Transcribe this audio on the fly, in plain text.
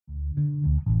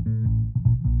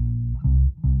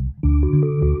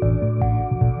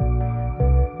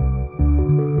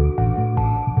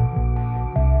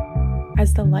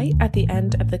As the light at the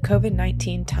end of the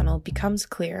COVID-19 tunnel becomes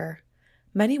clearer,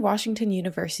 many Washington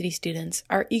University students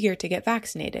are eager to get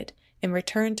vaccinated and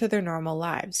return to their normal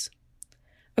lives.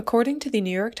 According to the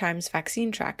New York Times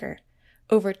Vaccine Tracker,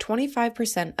 over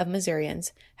 25% of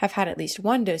Missourians have had at least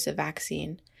one dose of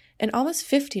vaccine, and almost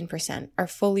 15% are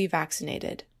fully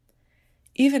vaccinated.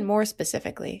 Even more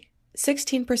specifically,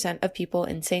 16% of people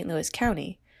in St. Louis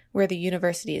County, where the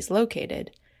university is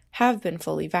located, have been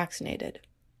fully vaccinated.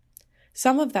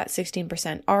 Some of that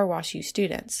 16% are WashU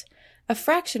students, a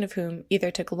fraction of whom either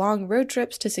took long road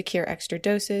trips to secure extra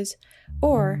doses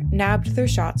or nabbed their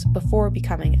shots before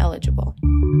becoming eligible.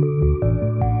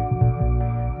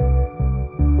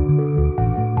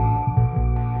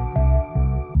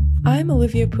 I'm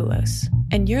Olivia Poulos,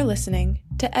 and you're listening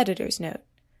to Editor's Note,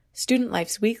 Student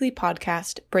Life's weekly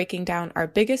podcast breaking down our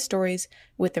biggest stories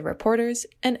with the reporters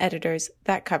and editors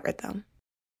that covered them.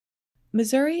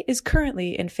 Missouri is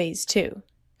currently in Phase 2,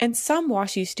 and some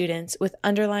WashU students with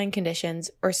underlying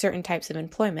conditions or certain types of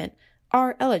employment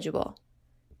are eligible,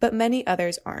 but many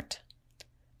others aren't.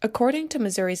 According to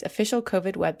Missouri's official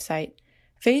COVID website,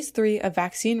 Phase 3 of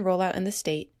vaccine rollout in the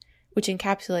state, which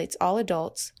encapsulates all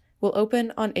adults, will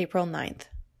open on April 9th.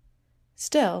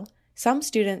 Still, some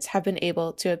students have been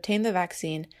able to obtain the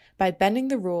vaccine by bending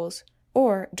the rules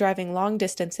or driving long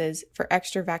distances for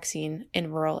extra vaccine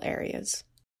in rural areas.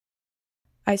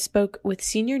 I spoke with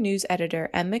senior news editor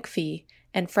Em McPhee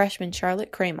and freshman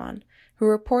Charlotte Cramon, who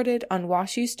reported on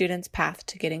WashU students' path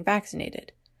to getting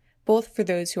vaccinated, both for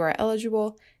those who are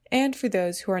eligible and for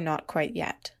those who are not quite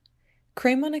yet.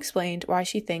 Cramon explained why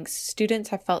she thinks students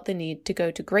have felt the need to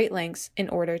go to great lengths in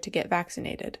order to get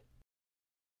vaccinated.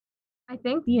 I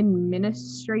think the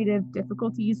administrative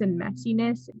difficulties and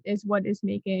messiness is what is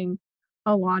making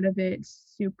a lot of it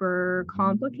super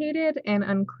complicated and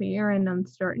unclear and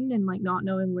uncertain and not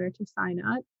knowing where to sign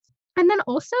up. And then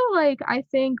also I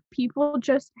think people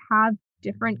just have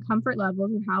different comfort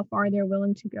levels of how far they're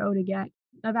willing to go to get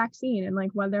a vaccine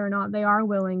and whether or not they are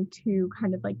willing to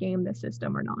kind of game the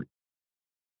system or not.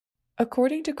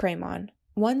 According to Cramon,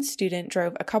 one student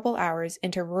drove a couple hours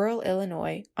into rural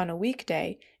Illinois on a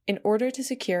weekday in order to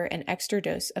secure an extra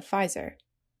dose of Pfizer.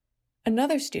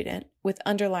 Another student, with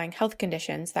underlying health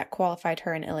conditions that qualified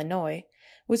her in Illinois,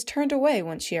 was turned away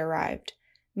once she arrived,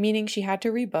 meaning she had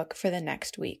to rebook for the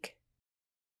next week.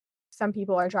 Some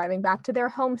people are driving back to their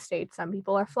home states. Some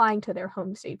people are flying to their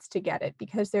home states to get it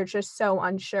because they're just so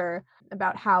unsure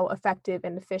about how effective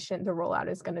and efficient the rollout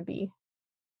is going to be.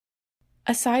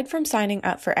 Aside from signing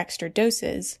up for extra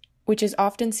doses, which is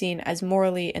often seen as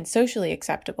morally and socially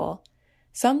acceptable,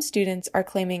 some students are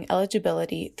claiming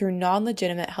eligibility through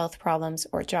non-legitimate health problems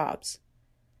or jobs.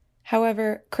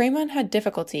 However, Cramon had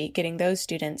difficulty getting those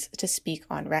students to speak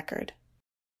on record.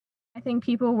 I think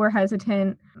people were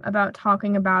hesitant about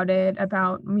talking about it,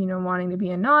 about, wanting to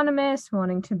be anonymous,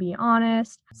 wanting to be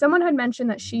honest. Someone had mentioned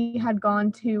that she had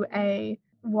gone to a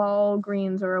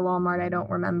Walgreens or a Walmart, I don't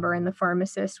remember, and the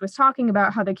pharmacist was talking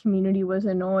about how the community was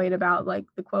annoyed about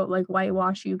the quote,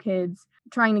 whitewash you kids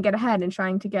trying to get ahead and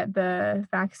trying to get the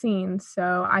vaccine.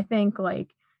 So I think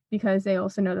because they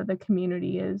also know that the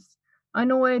community is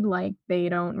annoyed, they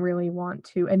don't really want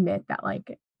to admit that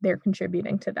they're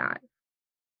contributing to that.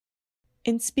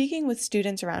 In speaking with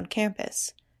students around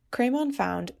campus, Cramon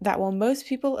found that while most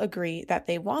people agree that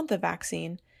they want the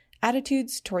vaccine,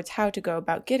 attitudes towards how to go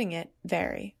about getting it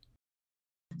vary.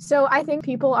 So I think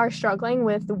people are struggling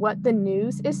with what the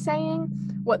news is saying,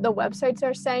 what the websites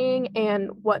are saying, and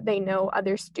what they know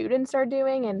other students are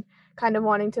doing, and kind of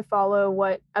wanting to follow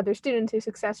what other students who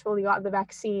successfully got the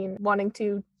vaccine, wanting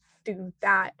to do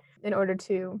that in order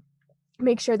to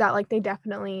make sure that they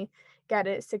definitely get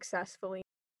it successfully.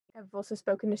 I've also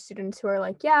spoken to students who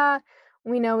are yeah,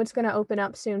 we know it's going to open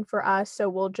up soon for us, so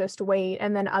we'll just wait.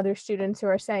 And then other students who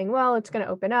are saying, well, it's going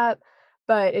to open up,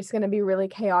 but it's going to be really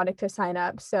chaotic to sign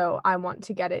up, so I want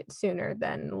to get it sooner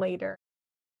than later.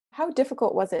 How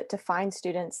difficult was it to find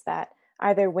students that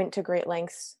either went to great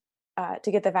lengths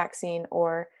to get the vaccine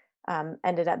or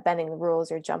ended up bending the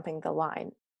rules or jumping the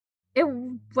line? It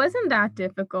wasn't that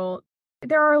difficult.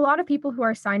 There are a lot of people who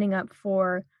are signing up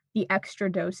for the extra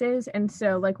doses, and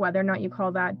so whether or not you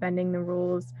call that bending the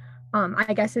rules,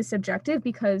 I guess is subjective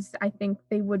because I think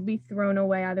they would be thrown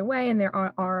away either way and they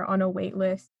are on a wait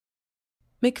list.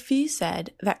 McPhee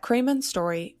said that Cramon's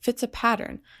story fits a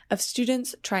pattern of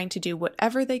students trying to do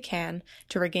whatever they can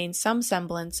to regain some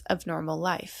semblance of normal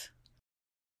life.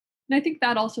 And I think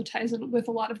that also ties in with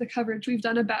a lot of the coverage we've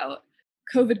done about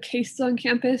COVID cases on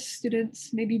campus,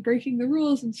 students maybe breaking the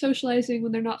rules and socializing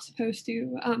when they're not supposed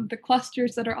to, the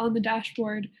clusters that are on the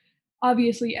dashboard.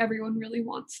 Obviously, everyone really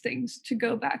wants things to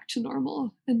go back to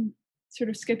normal, and sort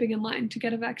of skipping in line to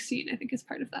get a vaccine, I think, is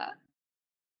part of that.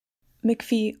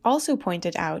 McPhee also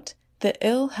pointed out the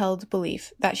ill-held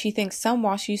belief that she thinks some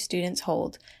WashU students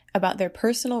hold about their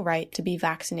personal right to be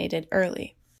vaccinated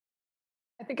early.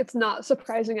 I think it's not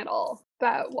surprising at all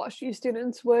that WashU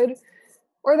students would,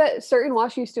 or that certain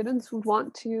WashU students would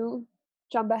want to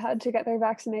jump ahead to get their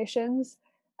vaccinations.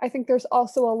 I think there's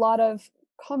also a lot of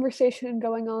conversation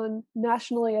going on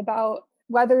nationally about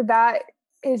whether that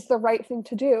is the right thing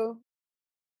to do.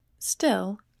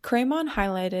 Still, Cramon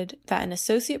highlighted that an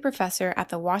associate professor at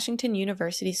the Washington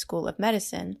University School of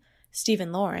Medicine,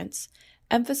 Stephen Lawrence,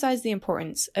 emphasized the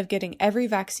importance of getting every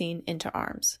vaccine into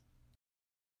arms.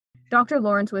 Dr.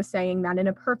 Lawrence was saying that in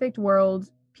a perfect world,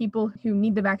 people who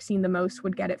need the vaccine the most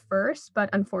would get it first, but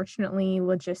unfortunately,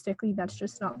 logistically, that's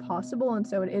just not possible, and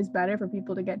so it is better for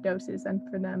people to get doses than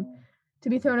for them to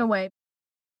be thrown away.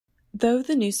 Though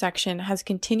the news section has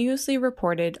continuously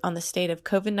reported on the state of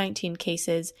COVID-19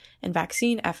 cases and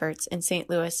vaccine efforts in St.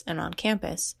 Louis and on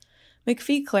campus,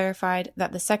 McPhee clarified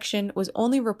that the section was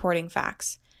only reporting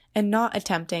facts and not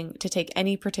attempting to take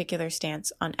any particular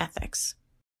stance on ethics.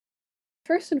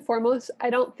 First and foremost, I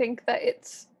don't think that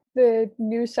it's the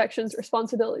news section's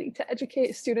responsibility to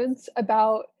educate students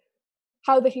about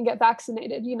how they can get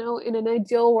vaccinated. You know, in an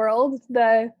ideal world,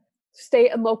 the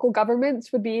state and local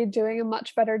governments would be doing a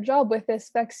much better job with this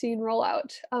vaccine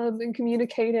rollout, and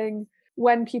communicating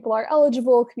when people are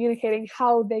eligible, communicating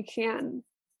how they can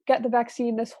get the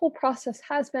vaccine. This whole process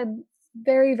has been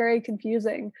very, very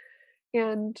confusing.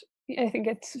 And I think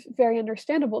it's very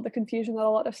understandable, the confusion that a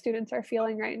lot of students are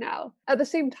feeling right now. At the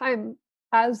same time,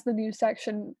 as the news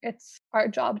section, it's our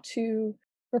job to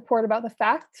report about the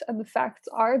facts. And the facts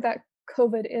are that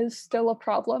COVID is still a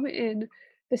problem in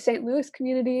the St. Louis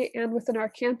community and within our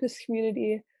campus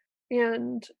community.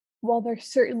 And while there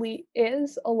certainly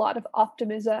is a lot of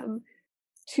optimism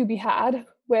to be had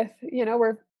with,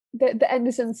 the end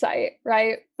is in sight,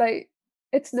 right? But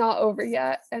it's not over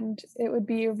yet, and it would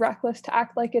be reckless to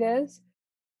act like it is.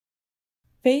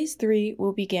 Phase 3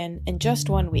 will begin in just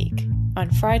 1 week,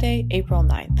 on Friday, April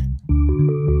 9th.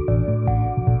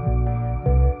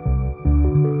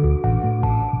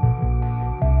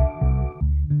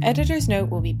 Editor's Note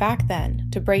will be back then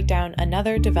to break down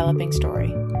another developing story.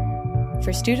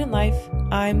 For Student Life,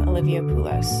 I'm Olivia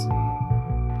Poulos.